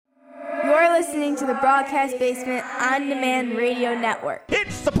listening to the Broadcast Basement On Demand Radio Network.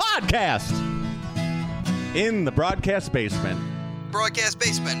 It's the podcast in the Broadcast Basement.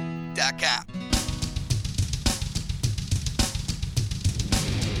 BroadcastBasement.com.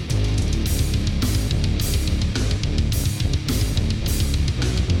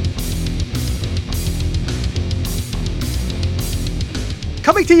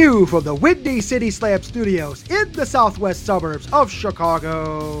 Coming to you from the Windy City Slam Studios in the southwest suburbs of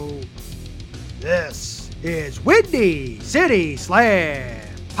Chicago, this is Windy City Slam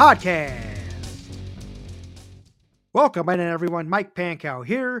Podcast. Welcome in, everyone. Mike Pankow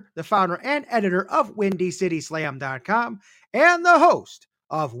here, the founder and editor of WindyCitySlam.com and the host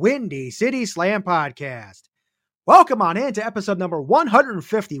of Windy City Slam Podcast. Welcome on in to episode number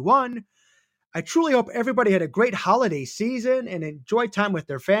 151. I truly hope everybody had a great holiday season and enjoyed time with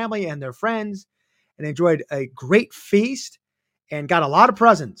their family and their friends and enjoyed a great feast and got a lot of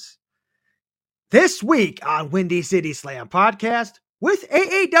presents. This week on Windy City Slam Podcast, with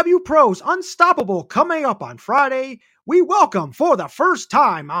AAW Pros Unstoppable coming up on Friday, we welcome for the first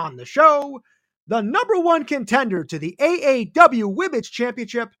time on the show, the number one contender to the AAW Women's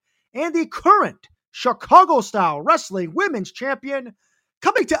Championship and the current Chicago-style wrestling women's champion,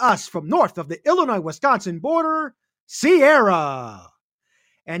 coming to us from north of the Illinois-Wisconsin border, Sierra.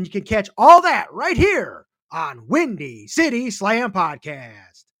 And you can catch all that right here on Windy City Slam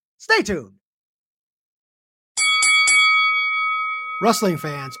Podcast. Stay tuned. Wrestling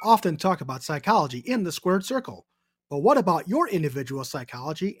fans often talk about psychology in the squared circle, but what about your individual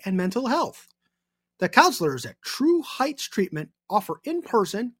psychology and mental health? The counselors at True Heights Treatment offer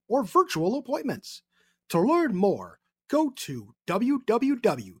in-person or virtual appointments. To learn more, go to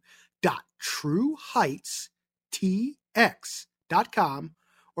www.trueheightstx.com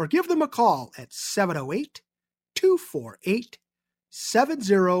or give them a call at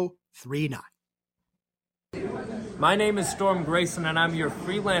 708-248-7039. My name is Storm Grayson, and I'm your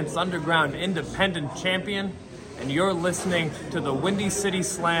freelance underground independent champion, and you're listening to the Windy City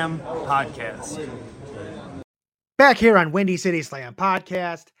Slam Podcast. Back here on Windy City Slam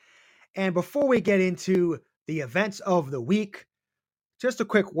Podcast, and before we get into the events of the week, just a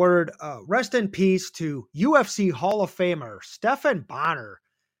quick word. Rest in peace to UFC Hall of Famer Stephan Bonnar.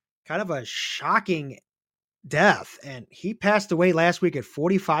 Kind of a shocking death, and he passed away last week at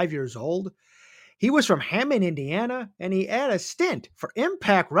 45 years old. He was from Hammond, Indiana, and he had a stint for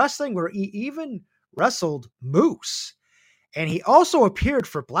Impact Wrestling where he even wrestled Moose. And he also appeared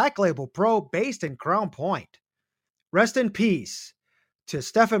for Black Label Pro based in Crown Point. Rest in peace to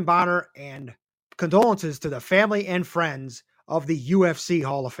Stephan Bonnar, and condolences to the family and friends of the UFC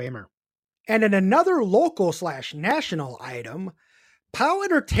Hall of Famer. And in another local/national item, POW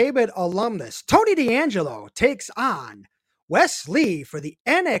Entertainment alumnus Tony D'Angelo takes on Wes Lee for the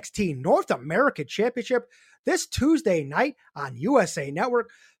NXT North American Championship this Tuesday night on USA Network.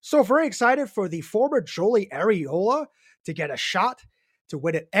 So very excited for the former Jolie Areola to get a shot to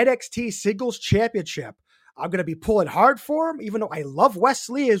win an NXT Singles Championship. I'm going to be pulling hard for him, even though I love Wes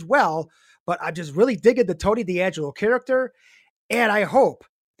Lee as well. But I'm just really digging the Tony D'Angelo character, and I hope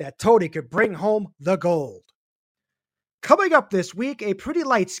that Tony could bring home the gold. Coming up this week, a pretty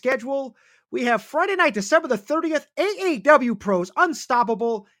light schedule. We have Friday night, December the 30th, AAW Pros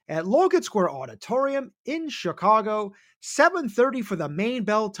Unstoppable at Logan Square Auditorium in Chicago, 7:30 for the main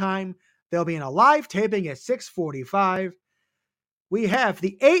bell time. They'll be in a live taping at 6:45. We have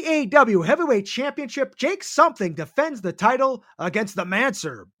the AAW Heavyweight Championship. Jake Something defends the title against the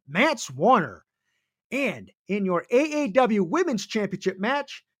Mancer, Mance Warner. And in your AAW Women's Championship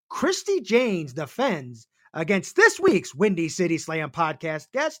match, Christy Janes defends against this week's Windy City Slam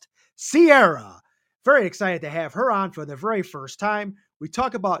Podcast guest, Sierra. Very excited to have her on for the very first time. We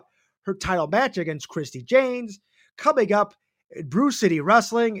talk about her title match against Christy Janes, coming up at Brew City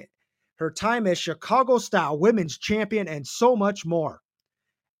Wrestling, her time as Chicago-style women's champion, and so much more.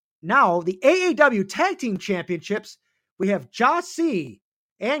 Now, the AAW Tag Team Championships, we have Josh C.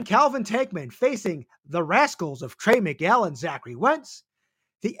 and Calvin Tankman facing the Rascals of Trey Miguel and Zachary Wentz.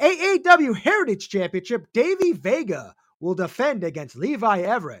 The AAW Heritage Championship, Davey Vega will defend against Levi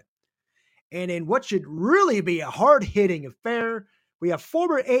Everett. And in what should really be a hard-hitting affair, we have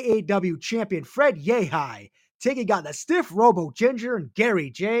former AAW champion Fred Yehi taking on the Stiff Robo Ginger and Gary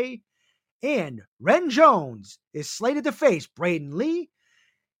J. And Ren Jones is slated to face Braden Lee.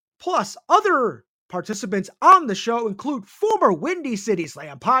 Plus, other participants on the show include former Windy City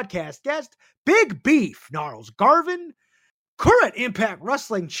Slam podcast guest Big Beef Gnarls Garvin, current Impact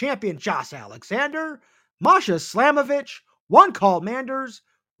Wrestling champion Josh Alexander, Masha Slamovich, One Call Manders,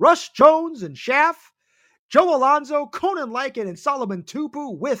 Rush Jones and Schaff, Joe Alonzo, Conan Lycan, and Solomon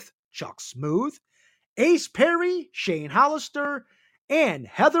Tupu with Chuck Smooth, Ace Perry, Shane Hollister, and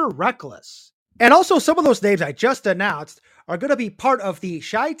Heather Reckless. And also some of those names I just announced are going to be part of the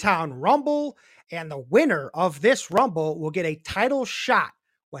Chi-Town Rumble, and the winner of this Rumble will get a title shot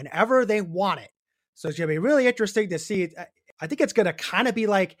whenever they want it. So it's going to be really interesting to see. I think it's going to kind of be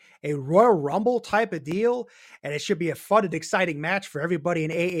like a Royal Rumble type of deal, and it should be a fun and exciting match for everybody in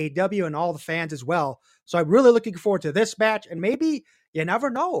AAW and all the fans as well. So I'm really looking forward to this match, and maybe, you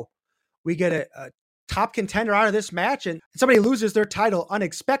never know, we get a top contender out of this match and somebody loses their title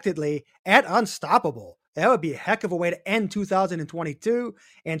unexpectedly at Unstoppable. That would be a heck of a way to end 2022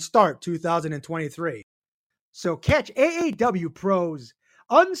 and start 2023. So catch AAW Pros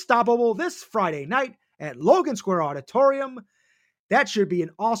Unstoppable this Friday night at Logan Square Auditorium. That should be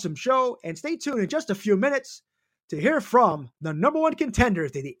an awesome show. And stay tuned in just a few minutes to hear from the number one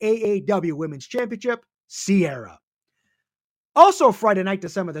contenders to the AAW Women's Championship, Sierra. Also Friday night,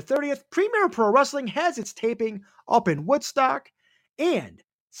 December the 30th, Premier Pro Wrestling has its taping up in Woodstock. And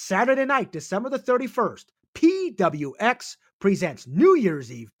Saturday night, December the 31st, PWX presents New Year's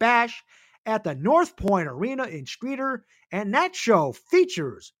Eve Bash at the North Point Arena in Streator, and that show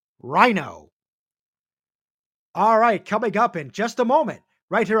features Rhino. All right, coming up in just a moment,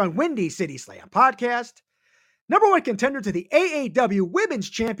 right here on Windy City Slam Podcast, number one contender to the AAW Women's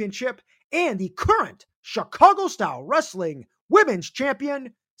Championship and the current Chicago Style Wrestling Women's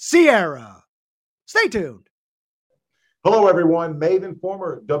Champion, Sierra. Stay tuned. Hello, everyone. Maven,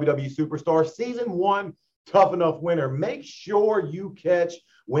 former WWE Superstar, Season 1 Tough Enough winner. Make sure you catch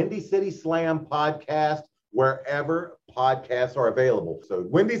Windy City Slam Podcast wherever podcasts are available. So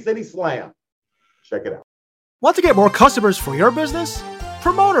Windy City Slam, check it out. Want to get more customers for your business?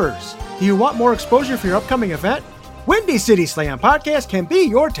 Promoters, do you want more exposure for your upcoming event? Windy City Slam Podcast can be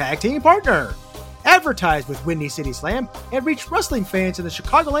your tag team partner. Advertise with Windy City Slam and reach wrestling fans in the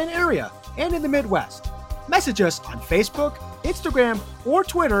Chicagoland area and in the Midwest. Message us on Facebook, Instagram, or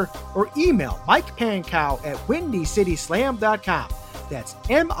Twitter, or email Mike Pankow at windycityslam.com. That's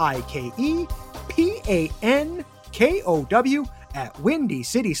MikePankow at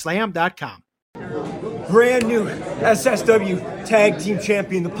windycityslam.com. Brand new SSW Tag Team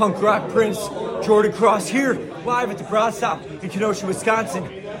Champion, the Punk Rock Prince, Jordan Cross, here live at the Broad Stop in Kenosha, Wisconsin.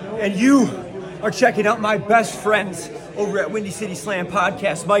 And you are checking out my best friends over at Windy City Slam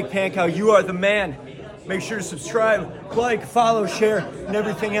Podcast. Mike Pankow, you are the man. Make sure to subscribe, like, follow, share, and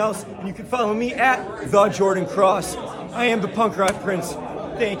everything else. And you can follow me at The Jordan Cross. I am the Punk Rock Prince.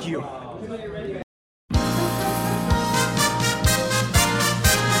 Thank you.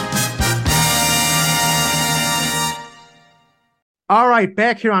 All right,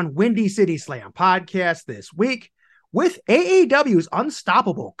 back here on Windy City Slam Podcast this week with AAW's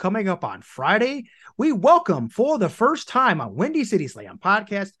Unstoppable coming up on Friday. We welcome for the first time on Windy City Slam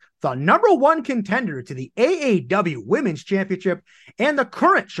Podcast the number one contender to the AAW Women's Championship and the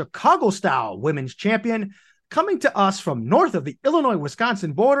current Chicago Style Women's Champion, coming to us from north of the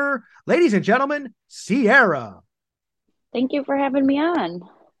Illinois-Wisconsin border. Ladies and gentlemen, Sierra. Thank you for having me on.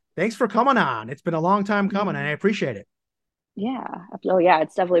 Thanks for coming on. It's been a long time coming, and I appreciate it. Yeah. Oh, yeah.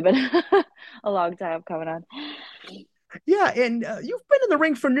 It's definitely been a long time coming on. Yeah, and you've been in the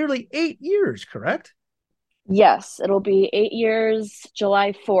ring for nearly 8 years, correct? Yes, it'll be 8 years,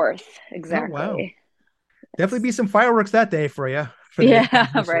 July 4th, exactly. Oh, wow. Definitely be some fireworks that day for you. Yeah,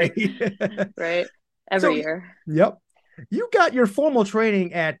 right. Right. Every year. Yep. You got your formal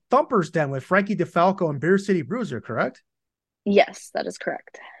training at Thumper's Den with Frankie DeFalco and Beer City Bruiser, correct? Yes, that is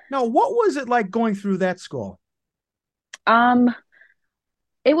correct. Now, what was it like going through that school?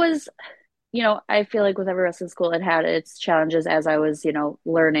 It was, I feel like with every wrestling school, it had its challenges as I was,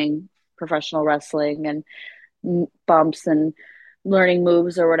 learning professional wrestling and bumps and learning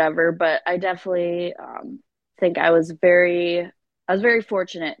moves or whatever. But I definitely think I was very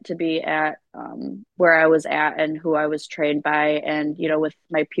fortunate to be at where I was at and who I was trained by, and with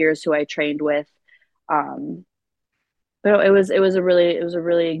my peers who I trained with. But it was a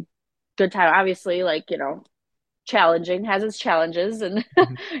really good time. Obviously, challenging, has its challenges, and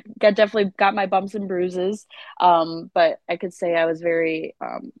definitely got my bumps and bruises. But I could say I was very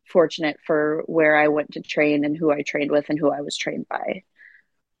fortunate for where I went to train and who I trained with and who I was trained by.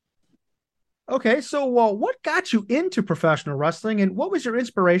 Okay, so what got you into professional wrestling, and what was your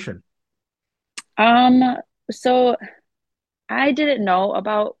inspiration? So I didn't know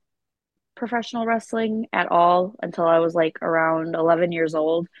about professional wrestling at all until I was around 11 years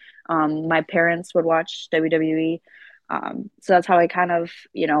old. My parents would watch WWE. So that's how I kind of,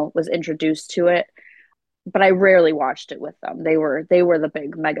 was introduced to it, but I rarely watched it with them. They were the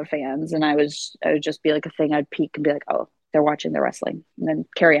big mega fans. And I would just be a thing. I'd peek and be like, oh, they're watching the wrestling and then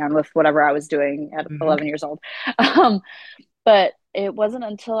carry on with whatever I was doing at 11 years old. But it wasn't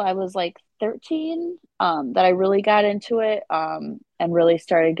until I was like 13 that I really got into it and really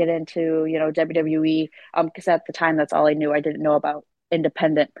started getting into, WWE because at the time that's all I knew. I didn't know about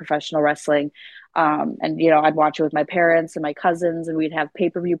independent professional wrestling. And I'd watch it with my parents and my cousins, and we'd have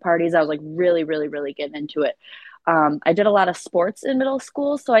pay-per-view parties. I was like really, really, really getting into it. I did a lot of sports in middle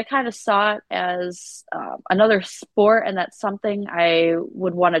school, so I kind of saw it as another sport, and that's something I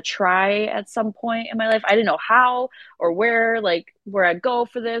would want to try at some point in my life. I didn't know how or where I'd go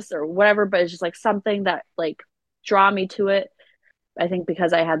for this or whatever, but it's just like something that like draw me to it. I think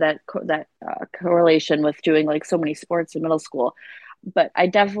because I had that correlation with doing like so many sports in middle school, but I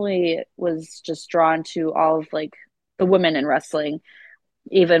definitely was just drawn to all of like the women in wrestling,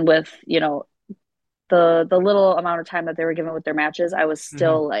 even with the little amount of time that they were given with their matches. I was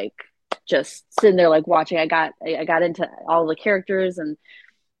still like just sitting there like watching. I got into all the characters, and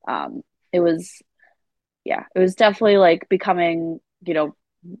it was definitely like becoming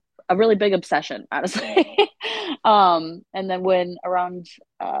a really big obsession, honestly. And then when around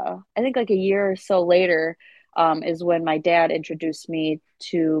I think like a year or so later is when my dad introduced me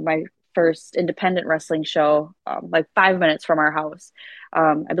to my first independent wrestling show, like 5 minutes from our house.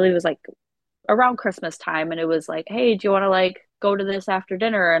 I believe it was like around Christmas time, and it was like, hey, do you want to like go to this after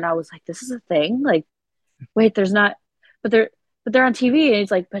dinner? And I was like, this is a thing? Like, wait, there's not, but they're on TV. And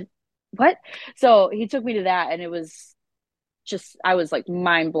he's like, but what? So he took me to that, and it was just, I was like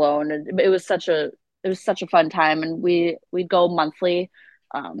mind blown. And it was such a fun time. And we'd go monthly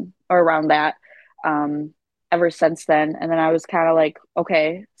or around that ever since then. And then I was kind of like,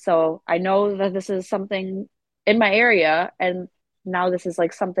 okay, so I know that this is something in my area, and now this is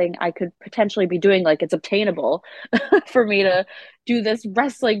like something I could potentially be doing. Like it's obtainable for me to do this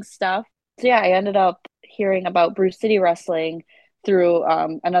wrestling stuff. So yeah, I ended up hearing about Brew City Wrestling through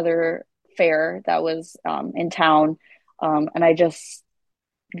another fair that was in town. And I just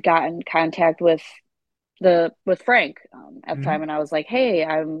got in contact with Frank at the time, and I was like, hey,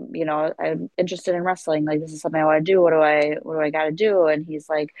 I'm interested in wrestling. Like this is something I want to do. What do I got to do? And he's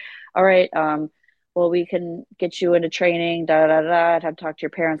like, all right, well, we can get you into training, I'd have to talk to your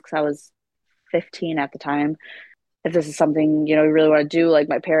parents because I was 15 at the time. If this is something, you really want to do. Like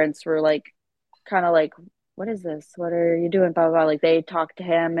my parents were like, kind of like, what is this? What are you doing? Blah, blah, blah. Like they talked to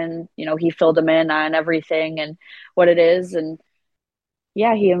him, and, he filled them in on everything and what it is. And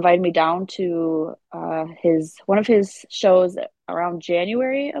yeah, he invited me down to one of his shows around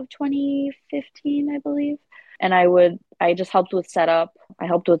January of 2015, I believe. And I just helped with setup. I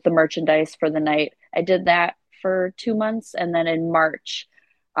helped with the merchandise for the night. I did that for 2 months. And then in March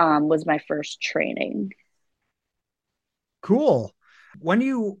was my first training. Cool. When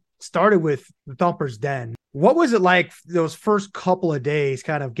you started with the Thumper's Den, what was it like those first couple of days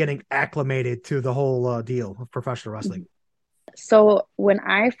kind of getting acclimated to the whole deal of professional wrestling? So when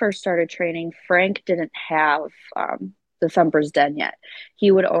I first started training, Frank didn't have the Thumper's Den yet. He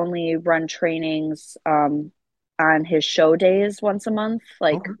would only run trainings on his show days once a month,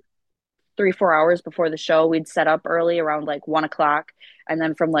 like 3-4 hours before the show. We'd set up early around like 1:00, and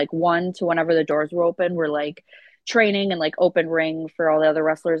then from like 1 to whenever the doors were open, we're like training and like open ring for all the other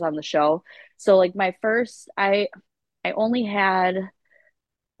wrestlers on the show. So like my first, I only had,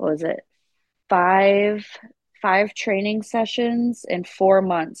 what was it, five training sessions in 4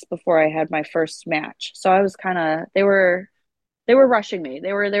 months before I had my first match. So I was kind of, they were rushing me.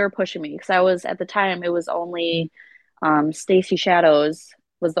 They were pushing me because I was, at the time, it was only Stacy Shadows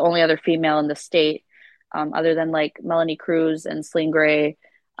was the only other female in the state, other than like Melanie Cruz and Sling Gray,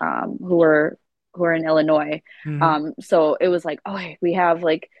 who were in Illinois. So it was like, oh, hey, we have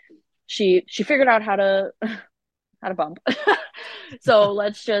like, she figured out how to bump. So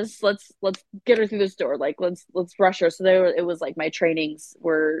let's get her through this door. Like let's rush her. So it was like my trainings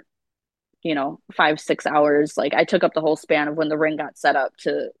were 5-6 hours. Like I took up the whole span of when the ring got set up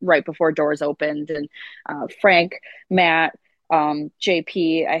to right before doors opened. And Frank, Matt,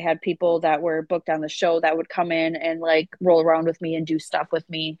 JP, I had people that were booked on the show that would come in and like roll around with me and do stuff with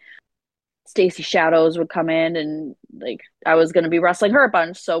me. Stacy Shadows would come in, and like I was going to be wrestling her a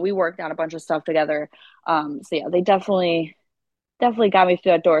bunch, so we worked on a bunch of stuff together. So yeah, they definitely got me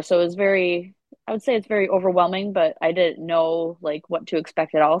through that door. So it was I would say it's very overwhelming, but I didn't know like what to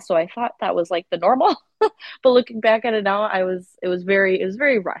expect at all. So I thought that was like the normal. But looking back at it now, it was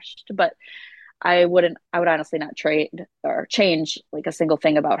very rushed. But I would honestly not trade or change like a single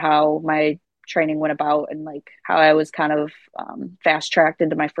thing about how my training went about and like how I was kind of fast tracked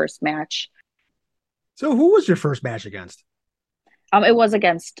into my first match. So who was your first match against? It was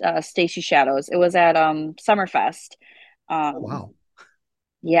against Stacy Shadows. It was at Summerfest. Wow.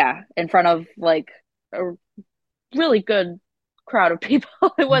 Yeah, in front of like a really good crowd of people.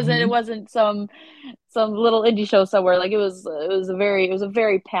 It wasn't some little indie show somewhere. Like it was a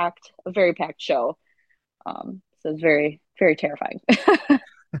very packed show. So it's very, very terrifying.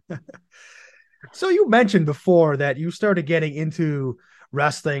 So you mentioned before that you started getting into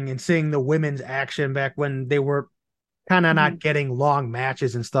wrestling and seeing the women's action back when they were kind of not getting long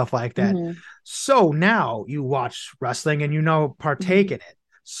matches and stuff like that. Mm-hmm. So now you watch wrestling and partake in it.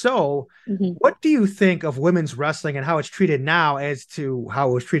 So Mm-hmm. what do you think of women's wrestling and how it's treated now as to how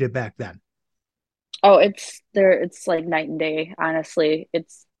it was treated back then? Oh, it's like night and day, honestly.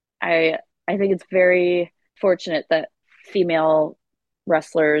 I think it's very fortunate that female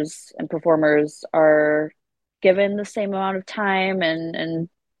wrestlers and performers are given the same amount of time and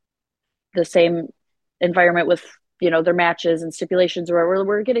the same environment with, their matches and stipulations where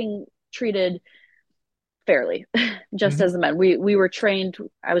we're getting treated fairly, just as the men. We were trained,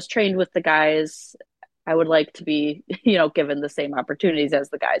 I was trained with the guys. I would like to be, given the same opportunities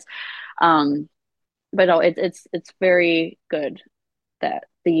as the guys. But no, it's very good that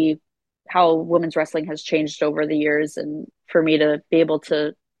how women's wrestling has changed over the years, and for me to be able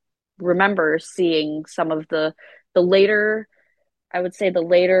to remember seeing some of the later, I would say the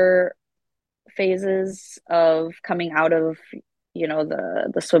later phases of coming out of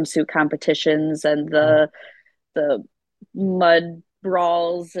the swimsuit competitions and the mud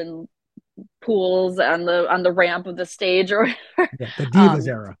brawls and pools on the ramp of the stage or the Divas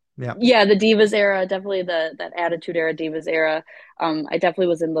era. Yeah, the Divas era, definitely that Attitude Era, Divas era. I definitely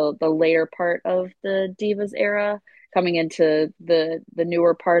was in the later part of the Divas era, coming into the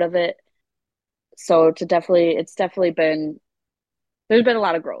newer part of it. So it's definitely been, there's been a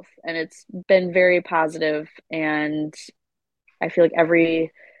lot of growth, and it's been very positive, and I feel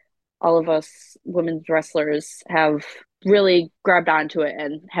like all of us women's wrestlers have really grabbed onto it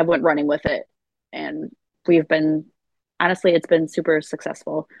and have went running with it, and honestly, it's been super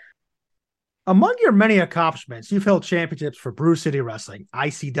successful. Among your many accomplishments, you've held championships for Brew City Wrestling,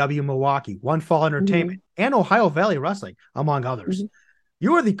 ICW Milwaukee, One Fall Entertainment, and Ohio Valley Wrestling, among others.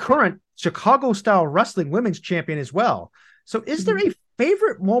 You are the current Chicago-style wrestling women's champion as well. So is there a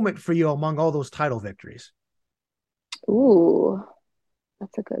favorite moment for you among all those title victories? Ooh,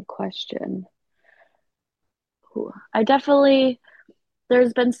 that's a good question. Ooh,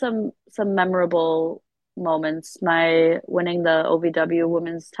 there's been some memorable moments. My winning the OVW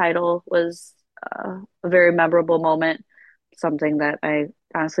women's title was a very memorable moment, something that I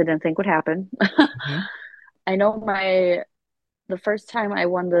honestly didn't think would happen. I know the first time I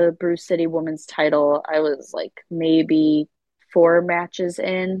won the Brew City women's title, I was like maybe 4 matches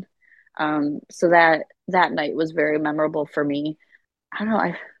in. So that night was very memorable for me. I don't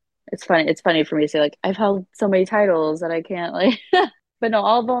know. It's funny for me to say, like, I've held so many titles that I can't like, but no,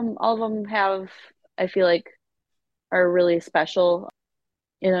 all of them have, I feel like, are really special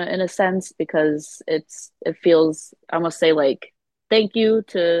in a sense, because it feels, I almost say, like, thank you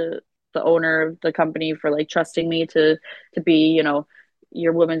to the owner of the company for like trusting me to be,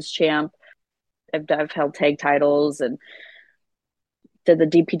 your women's champ. I've held tag titles and did the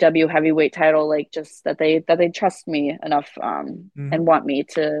DPW heavyweight title, like, just that they trust me enough and want me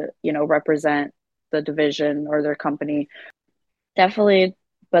to, represent the division or their company. Definitely,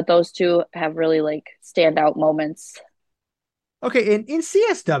 but those two have really like standout moments. Okay, and in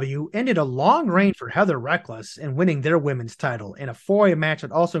CSW ended a long reign for Heather Reckless in winning their women's title in a 4-way match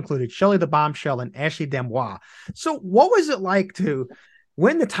that also included Shelley the Bombshell and Ashley Demois. So what was it like to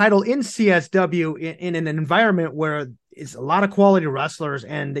win the title in CSW in an environment where it's a lot of quality wrestlers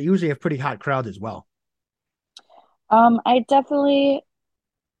and they usually have pretty hot crowds as well? I feel like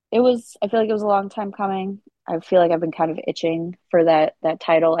it was a long time coming. I feel like I've been kind of itching for that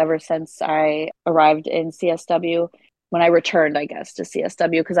title ever since I arrived in CSW. When I returned, I guess, to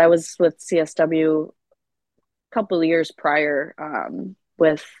CSW, because I was with CSW a couple of years prior,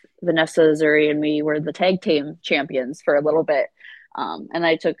 with Vanessa Zuri, and we were the tag team champions for a little bit. And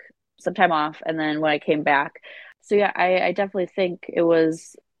I took some time off, and then when I came back, so yeah, I definitely think it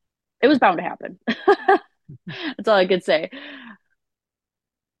was bound to happen. That's all I could say.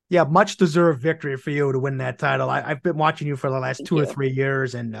 Yeah, much deserved victory for you to win that title. I've been watching you for the last 2 or 3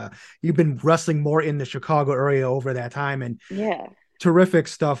 years, and you've been wrestling more in the Chicago area over that time, and terrific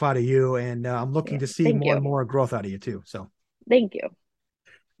stuff out of you. And I'm looking to see more and more growth out of you too. So thank you.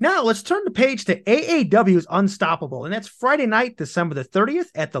 Now let's turn the page to AAW's Unstoppable, and that's Friday night, December the 30th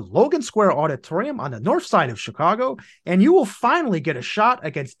at the Logan Square Auditorium on the north side of Chicago, and you will finally get a shot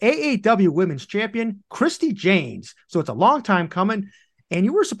against AAW Women's Champion Christy Janes. So it's a long time coming. and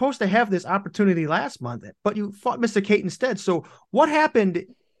you were supposed to have this opportunity last month, but you fought Mr. Kate instead. So what happened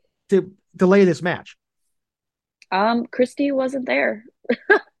to delay this match? Christy wasn't there.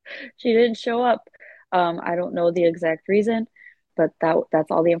 She didn't show up. I don't know the exact reason, but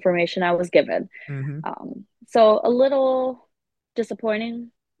that's all the information I was given. Mm-hmm. So a little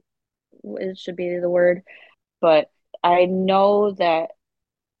disappointing, it should be the word, but I know that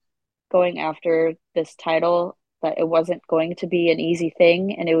going after this title, that it wasn't going to be an easy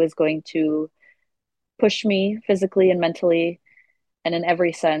thing, and it was going to push me physically and mentally and in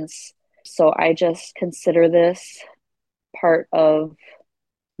every sense. So I just consider this part of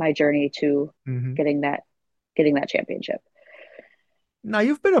my journey to getting that championship. Now,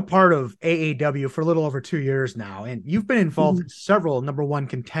 you've been a part of AAW for a little over 2 years now, and you've been involved in several number one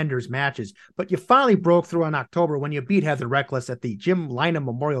contenders matches, but you finally broke through in October when you beat Heather Reckless at the Jim Lynam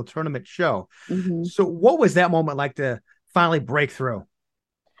Memorial Tournament show. So what was that moment like to finally break through?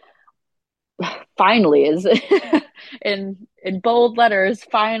 Finally is in bold letters,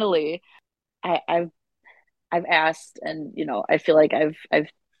 finally. I've asked, and I feel like I've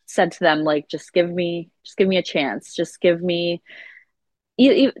said to them, like, just give me a chance. Just give me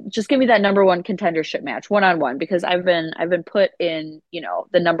that number one contendership match one-on-one, because I've been put in,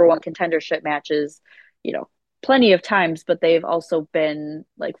 the number one contendership matches, plenty of times, but they've also been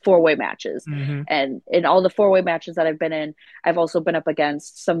like four-way matches. And in all the four-way matches that I've been in, I've also been up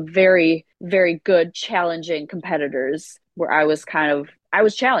against some very, very good, challenging competitors where I was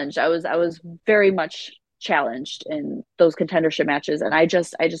challenged. I was very much challenged in those contendership matches. And I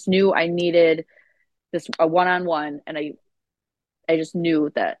just knew I needed a one-on-one, and I just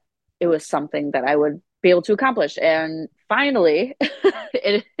knew that it was something that I would be able to accomplish. And finally,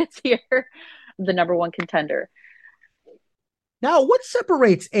 it's here, the number one contender. Now, what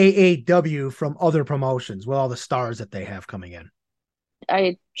separates AAW from other promotions with all the stars that they have coming in?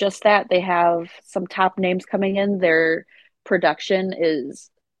 They have some top names coming in. Their production is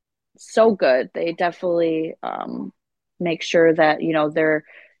so good. They definitely make sure that,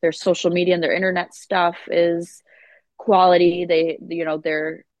 their social media and their internet stuff is quality.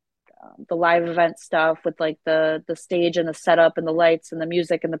 Their the live event stuff with like the stage and the setup and the lights and the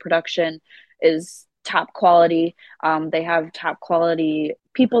music and the production is top quality. They have top quality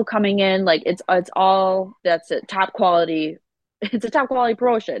people coming in. Like it's all, that's it, top quality. It's a top quality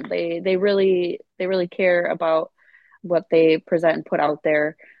promotion. They really care about what they present and put out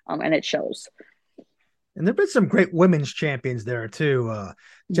there, and it shows. And there've been some great women's champions there too.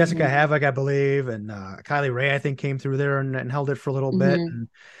 Jessica Havoc, I believe, and Kylie Ray, I think, came through there and held it for a little bit.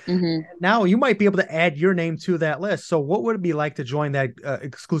 And now you might be able to add your name to that list. So what would it be like to join that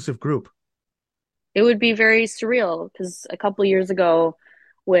exclusive group? It would be very surreal, because a couple years ago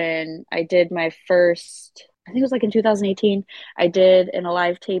when I did my first, I think it was like in 2018, I did in a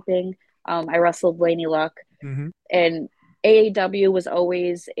live taping, I wrestled Lanie Luck. And AAW was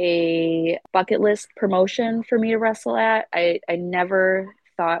always a bucket list promotion for me to wrestle at. I never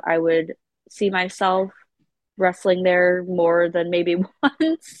thought I would see myself wrestling there more than maybe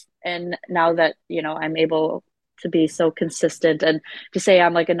once. And now that, I'm able to be so consistent and to say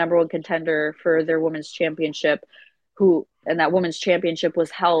I'm like a number one contender for their women's championship, and that women's championship was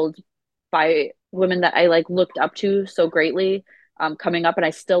held by women that I like looked up to so greatly, coming up, and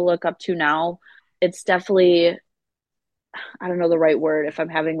I still look up to now. It's definitely, I don't know the right word, if I'm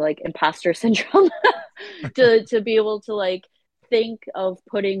having like imposter syndrome to be able to like think of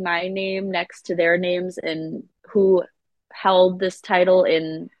putting my name next to their names and who held this title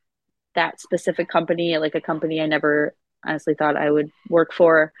in that specific company, like a company I never honestly thought I would work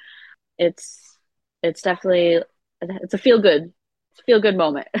for. It's definitely, it's a feel good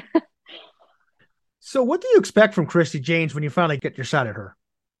moment. So what do you expect from Christy James when you finally get your shot at her?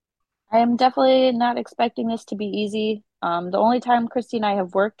 I am definitely not expecting this to be easy. The only time Christy and I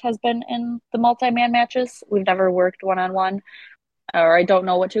have worked has been in the multi-man matches. We've never worked one-on-one, or I don't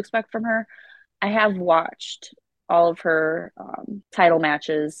know what to expect from her. I have watched all of her title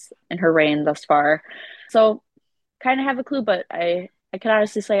matches in her reign thus far, so kind of have a clue, but I can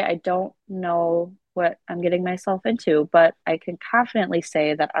honestly say I don't know what I'm getting myself into, but I can confidently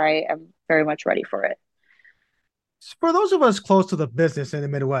say that I am very much ready for it. For those of us close to the business in the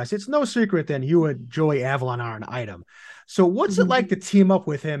Midwest, it's no secret that you and Joey Avalon are an item. So what's it like to team up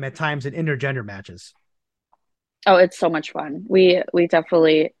with him at times in intergender matches? Oh, it's so much fun. We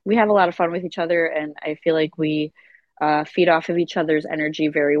definitely, we have a lot of fun with each other, and I feel like we feed off of each other's energy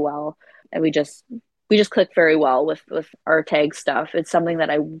very well. And we just click very well with our tag stuff. It's something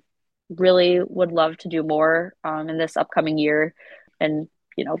that I really would love to do more in this upcoming year, and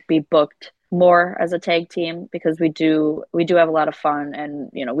be booked more as a tag team because we do have a lot of fun, and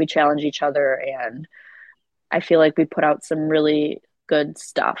we challenge each other, and I feel like we put out some really good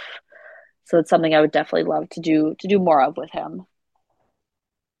stuff. So it's something I would definitely love to do more of with him.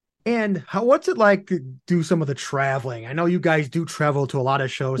 And what's it like to do some of the traveling? I know you guys do travel to a lot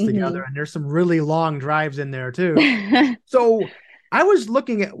of shows together, and there's some really long drives in there too. So I was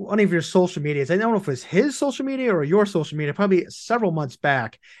looking at one of your social medias. I don't know if it's his social media or your social media, probably several months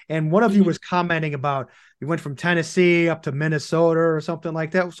back. And one of you was commenting about you went from Tennessee up to Minnesota or something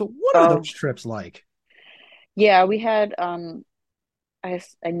like that. So what are those trips like? Yeah, we had I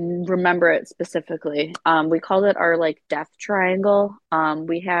remember it specifically. We called it our like death triangle.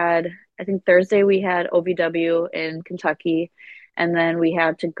 We had, I think Thursday we had OVW in Kentucky, and then we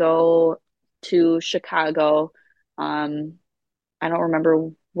had to go to Chicago. I don't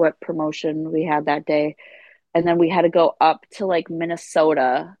remember what promotion we had that day. And then we had to go up to like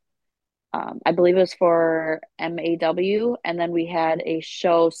Minnesota. I believe it was for MAW. And then we had a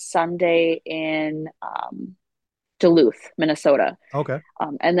show Sunday in Duluth, Minnesota. Okay.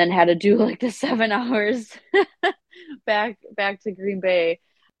 And then had to do like the 7 hours back to Green Bay.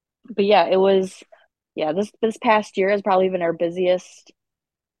 But yeah, it was, this past year has probably been our busiest.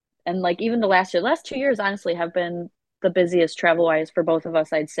 And like even the last 2 years, honestly, have been the busiest travel wise for both of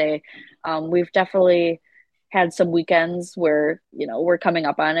us, I'd say. We've definitely had some weekends where, we're coming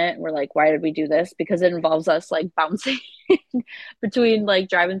up on it. And we're like, why did we do this? Because it involves us like bouncing between like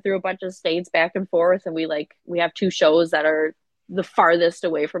driving through a bunch of states back and forth. And we have 2 shows that are the farthest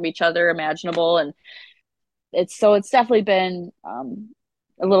away from each other imaginable. And it's definitely been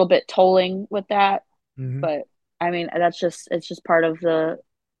a little bit tolling with that. But I mean, it's just part of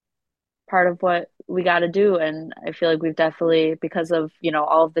what we got to do. And I feel like we've definitely, because of,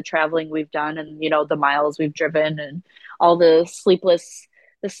 all of the traveling we've done and, the miles we've driven and all the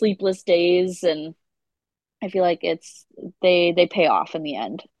sleepless days. And I feel like they pay off in the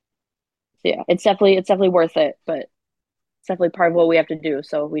end. So yeah, it's definitely worth it, but it's definitely part of what we have to do.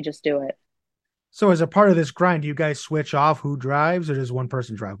 So we just do it. So as a part of this grind, do you guys switch off who drives, or does one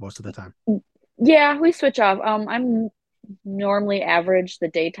person drive most of the time? Yeah, we switch off. I'm normally average the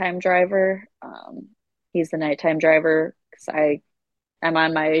daytime driver. He's the nighttime driver because I'm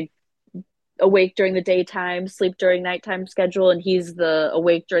on my awake during the daytime, sleep during nighttime schedule, and he's the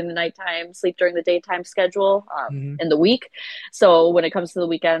awake during the nighttime, sleep during the daytime schedule in the week. So when it comes to the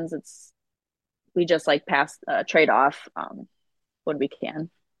weekends, we just like trade off when we can.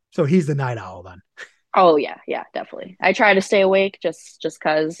 So he's the night owl then. Oh yeah, definitely. I try to stay awake just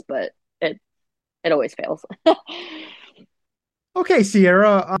cause, but it always fails. Okay,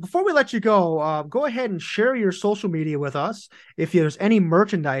 Sierra, before we let you go ahead and share your social media with us if there's any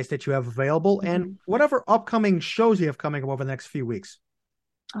merchandise that you have available and whatever upcoming shows you have coming up over the next few weeks.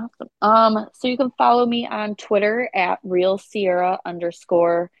 Awesome. So you can follow me on Twitter at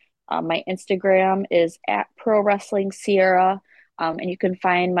RealSierra_. My Instagram is at Pro Wrestling Sierra. And you can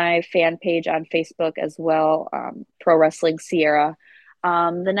find my fan page on Facebook as well, Pro Wrestling Sierra.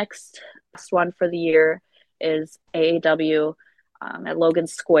 The next one for the year is AAW at Logan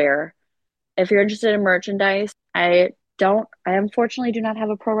Square. If you're interested in merchandise, I unfortunately do not have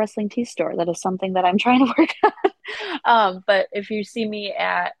a pro wrestling tee store. That is something that I'm trying to work on. But if you see me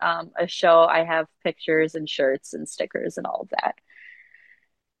at a show, I have pictures and shirts and stickers and all of that.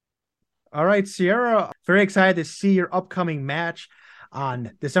 All right, Sierra, very excited to see your upcoming match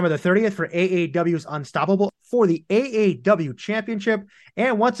on December the 30th for AAW's Unstoppable for the AAW Championship.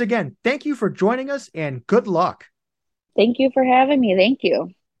 And once again, thank you for joining us and good luck. Thank you for having me. Thank you.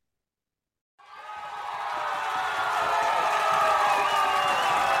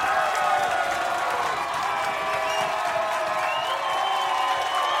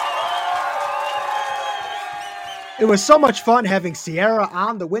 It was so much fun having Sierra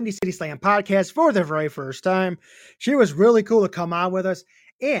on the Windy City Slam podcast for the very first time. She was really cool to come on with us.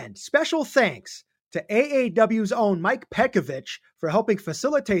 And special thanks to AAW's own Mike Pekovich for helping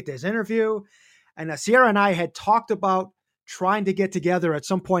facilitate this interview. And Sierra and I had talked about trying to get together at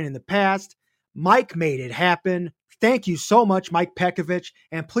some point in the past. Mike made it happen. Thank you so much, Mike Pekovich.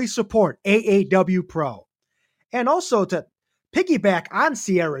 And please support AAW Pro. And also to piggyback on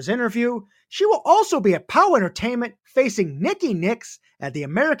Sierra's interview, she will also be at POW Entertainment facing Nikki Nix at the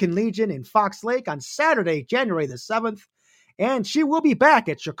American Legion in Fox Lake on Saturday, January the 7th. And she will be back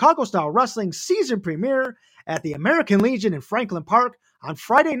at Chicago Style Wrestling season premiere at the American Legion in Franklin Park on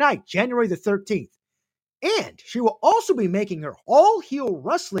Friday night, January the 13th. And she will also be making her all-heel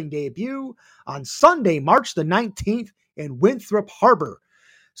wrestling debut on Sunday, March the 19th in Winthrop Harbor.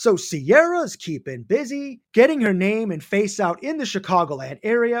 So Sierra's keeping busy, getting her name and face out in the Chicagoland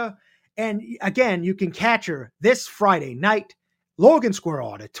area. And again, you can catch her this Friday night, Logan Square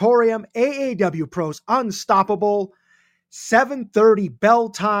Auditorium, AAW Pros Unstoppable, 7:30 bell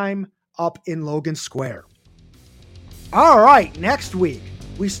time up in Logan Square. All right, next week,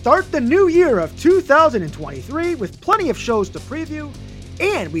 we start the new year of 2023 with plenty of shows to preview,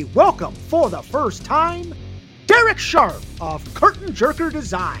 and we welcome for the first time Derek Sharp of Curtain Jerker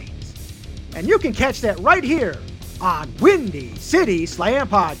Designs. And you can catch that right here on Windy City Slam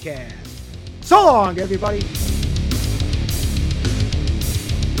Podcast. So long, everybody.